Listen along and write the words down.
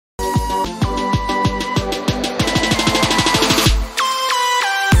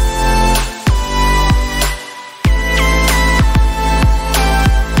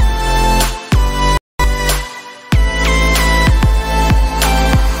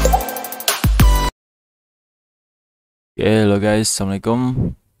Okay, hello guys,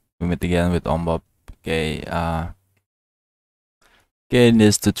 assalamualaikum. We meet again with Bob. In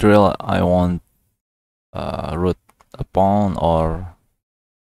this tutorial, I won't root a pawn or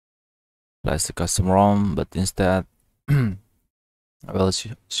place the custom ROM, but instead, I will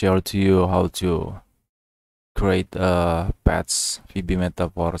share to you how to create a patch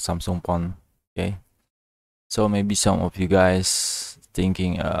VBMETA for Samsung phone. Okay, so maybe some of you guys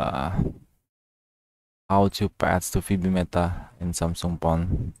thinking how to patch to VBMETA in Samsung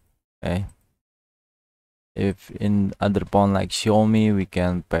phone. Okay. If in other phone like Xiaomi, we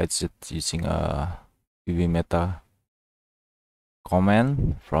can patch it using a VBMETA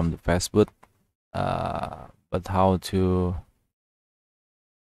command from the Fastboot. But how to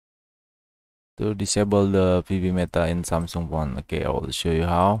disable the VBMETA in Samsung phone? Okay, I will show you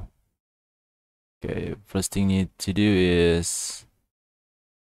how. Okay, first thing you need to do is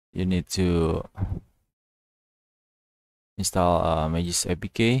you need to install Magisk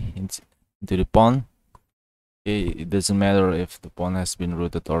APK into the phone. Okay, it doesn't matter if the phone has been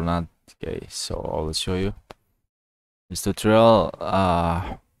rooted or not. Okay, so I will show you this tutorial.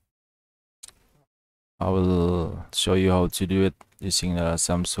 I will show you how to do it using the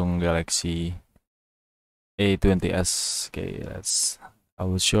Samsung Galaxy A20s. Okay, I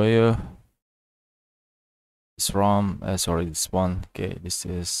will show you this ROM. Sorry, this one. Okay, this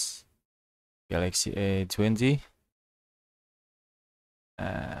is Galaxy A20.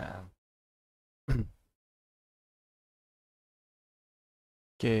 And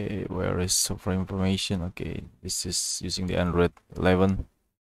okay, where is software information? Okay, this is using the Android 11.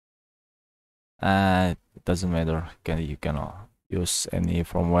 It doesn't matter. You can use any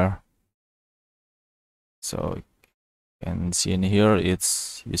firmware. So you can see in here,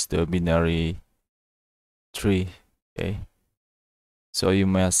 it's use the binary 3. Okay, so you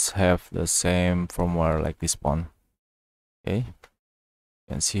must have the same firmware like this one. Okay, you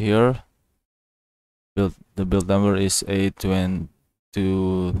can see here the build number is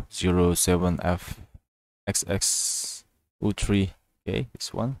A2207FXXU3. Okay,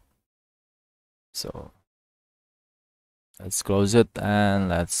 this one. So let's close it and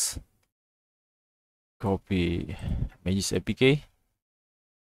let's copy Magisk APK.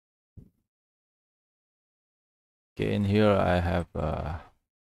 Okay, in here I have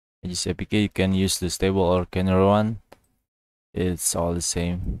Magisk APK. You can use the stable or canary one. It's all the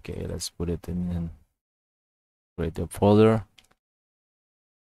same. Okay, let's put it in create a folder.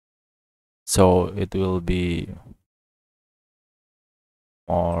 So it will be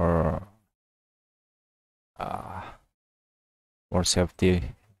more more safety.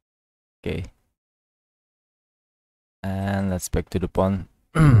 Okay, and let's back to the phone.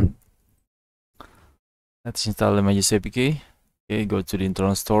 Let's install the Magisk APK. Okay, go to the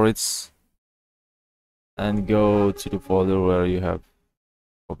internal storage and go to the folder where you have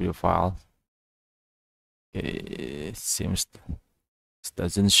copy your file. Okay, it seems this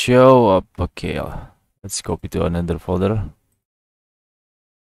doesn't show up. Okay, let's copy to another folder.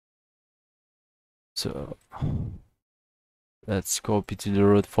 So let's copy to the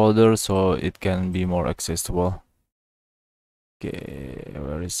root folder so it can be more accessible. Okay,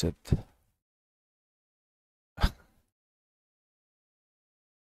 where is it?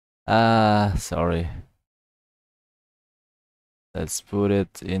 Sorry. Let's put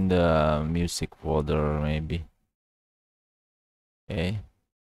it in the music folder maybe. Okay.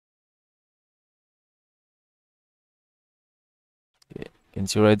 You can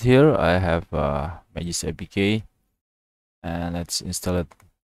see right here I have Magisk APK, and let's install it.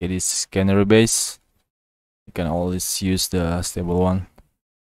 It is canary base. You can always use the stable one.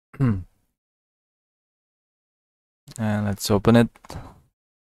 And let's open it.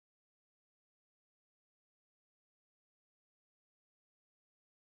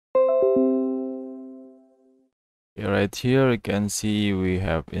 Okay, right here you can see we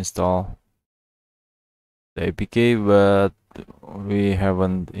have installed the APK, but we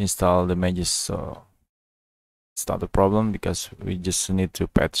haven't installed the Magisk, so it's not a problem because we just need to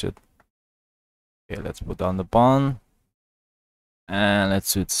patch it. Okay, let's put on the pawn and let's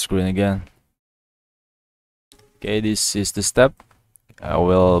switch screen again. Okay, this is the step. I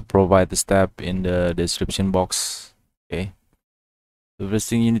will provide the step in the description box. Okay, the first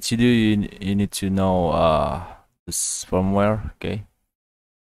thing you need to do, you need to know this firmware. Okay,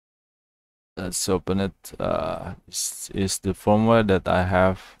 let's open it. This is the firmware that I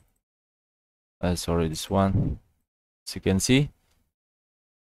have. Sorry, this one. As you can see,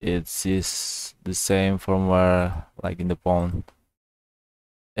 it is the same firmware like in the phone.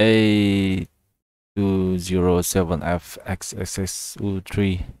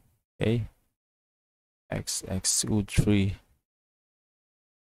 A207FXXU3. Okay, xxu3.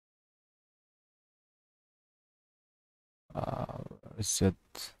 Is it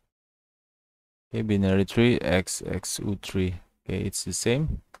okay? Binary tree xxu3. Okay, it's the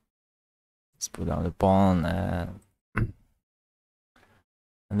same. Let's put down the pawn and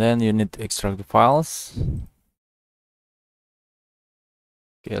then you need to extract the files.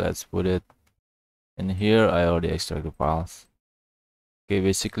 Okay, let's put it in here. I already extract the files. Okay,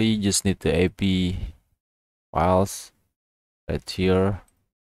 basically you just need the AP files right here,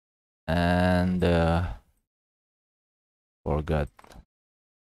 and forgot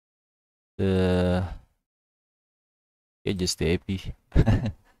the just the AP.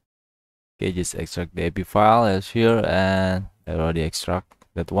 Okay, just extract the AP file as here, and I already extract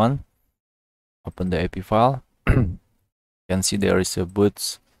that one. Open the AP file. You can see there is a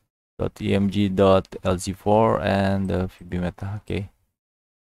boots.emg.lg4 and the VBMETA. Okay,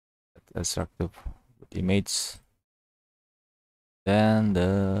 let's extract the image, then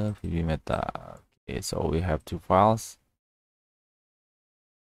the VBMETA. Okay, so we have two files,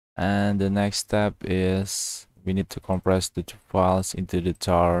 and the next step is we need to compress the two files into the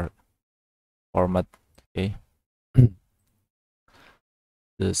tar format. Okay,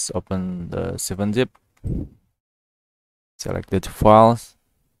 just open the 7-zip, select the two files,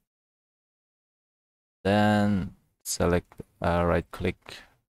 then select right click,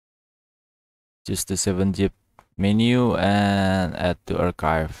 choose the 7-zip menu and add to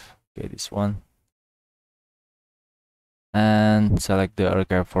archive. Okay, this one, and select the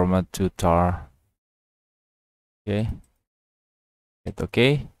archive format to tar. Okay, hit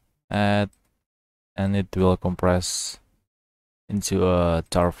OK, and it will compress into a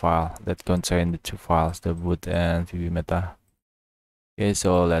tar file that contains the two files, the boot and VBMETA. Okay,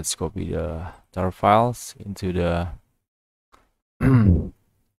 so let's copy the tar files into the into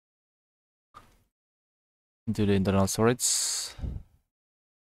the internal storage.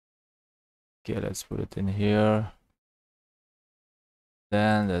 Okay, let's put it in here.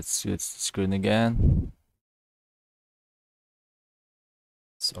 Then let's switch the screen again.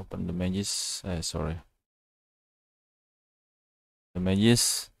 Let's open the Magisk. The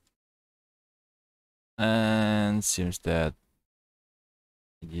Magisk, and seems that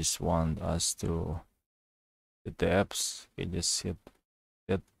it just want us to hit the apps. Okay, just hit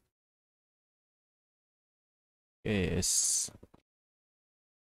that. Okay, as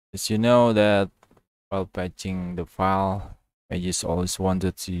you know that while patching the file, I just always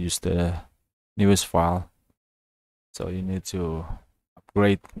wanted to use the newest file, so you need to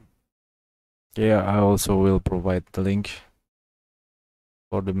upgrade. Yeah, I also will provide the link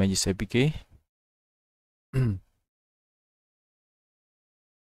for the Magisk APK.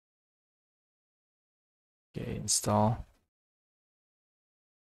 Okay, install.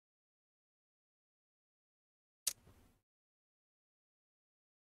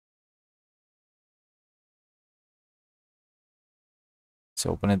 Let's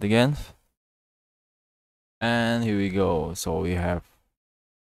open it again, and here we go. So we have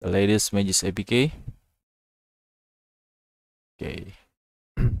the latest Magisk APK. Okay.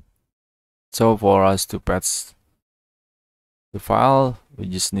 So for us to patch the file, we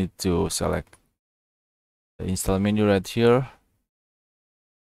just need to select the install menu right here.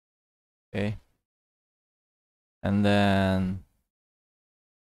 Okay, and then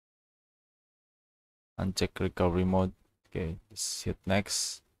uncheck recovery mode. Okay, just hit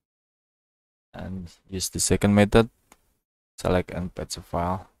next and use the second method, select and patch a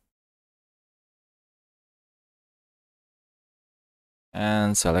file,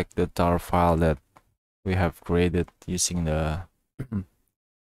 and select the tar file that we have created using the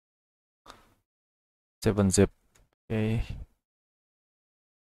 7-zip. Okay,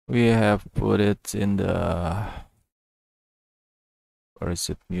 we have put it in the, where is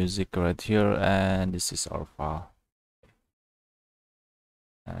it, music right here, and this is our file.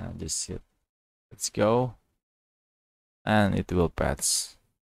 And just hit let's go, and it will patch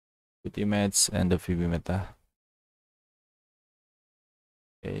with image and the VBMETA.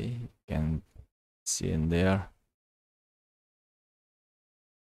 Okay, you can see in there.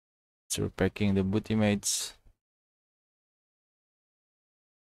 It's repacking the boot image.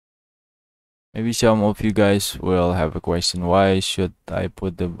 Maybe some of you guys will have a question, why should I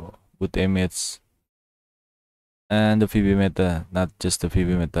put the boot image and the VBMETA, not just the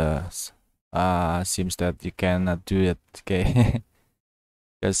VBMETA? Seems that you cannot do it, okay?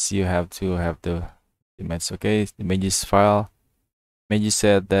 Because you have to have the image. Okay, the images file. Magisk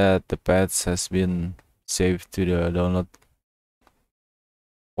said that the patch has been saved to the download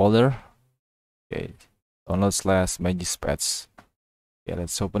folder. Okay, download /Magisk patch. Okay,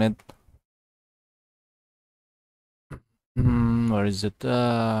 let's open it. Where is it?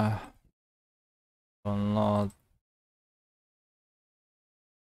 Download.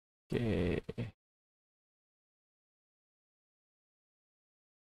 Okay.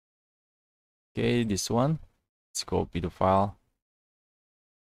 Okay, this one. Let's copy the file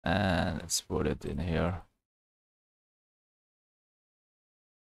and let's put it in here.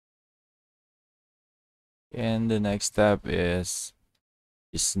 And the next step is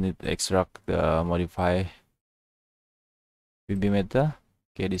just need to extract the modify VBMETA.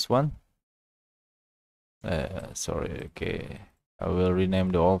 Okay, this one. Sorry. Okay, I will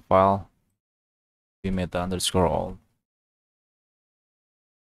rename the old file VBMETA underscore old.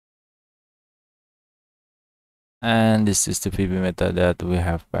 And this is the VBMETA that we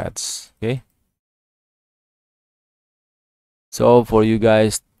have patched. Okay. So for you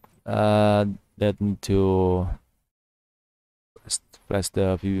guys that need to flash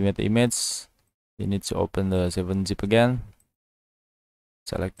the VBMETA image, you need to open the 7-zip again.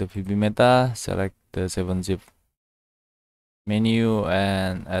 Select the VBMETA, select the 7-zip menu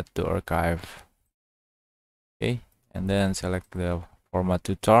and add to archive. Okay, and then select the format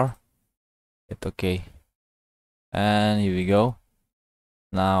to tar. Hit OK. And here we go.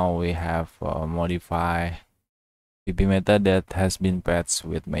 Now we have modify VBMETA that has been patched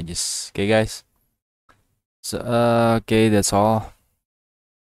with Magisk. Okay, guys. So okay, that's all.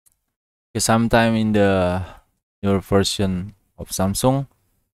 Okay, sometime in the newer version of Samsung,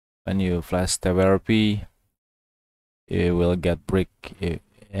 when you flash therapy, it will get brick,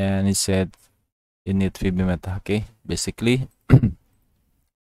 and it said you need VBMETA. Okay, basically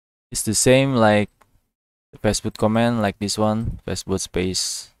it's the same like the Fastboot command, like this one, Fastboot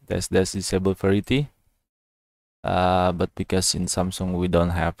space dash dash disable variety. But because in Samsung we don't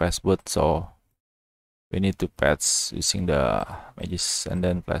have Fastboot, so we need to patch using the Magisk and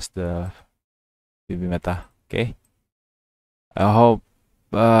then flash the VBMETA. Okay, I hope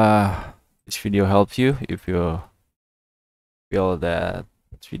this video helped you. If you feel that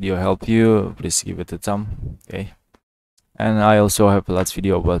this video helped you, please give it a thumb. Okay, and I also have a lot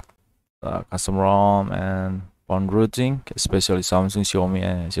video about custom ROM and phone routing, especially Samsung, Xiaomi,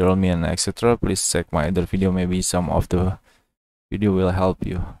 and Realme, and etc. Please check my other video. Maybe some of the video will help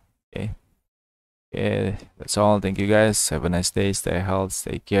you. Okay. Okay, that's all. Thank you guys. Have a nice day. Stay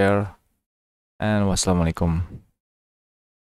healthy. Take care. And wassalamualaikum.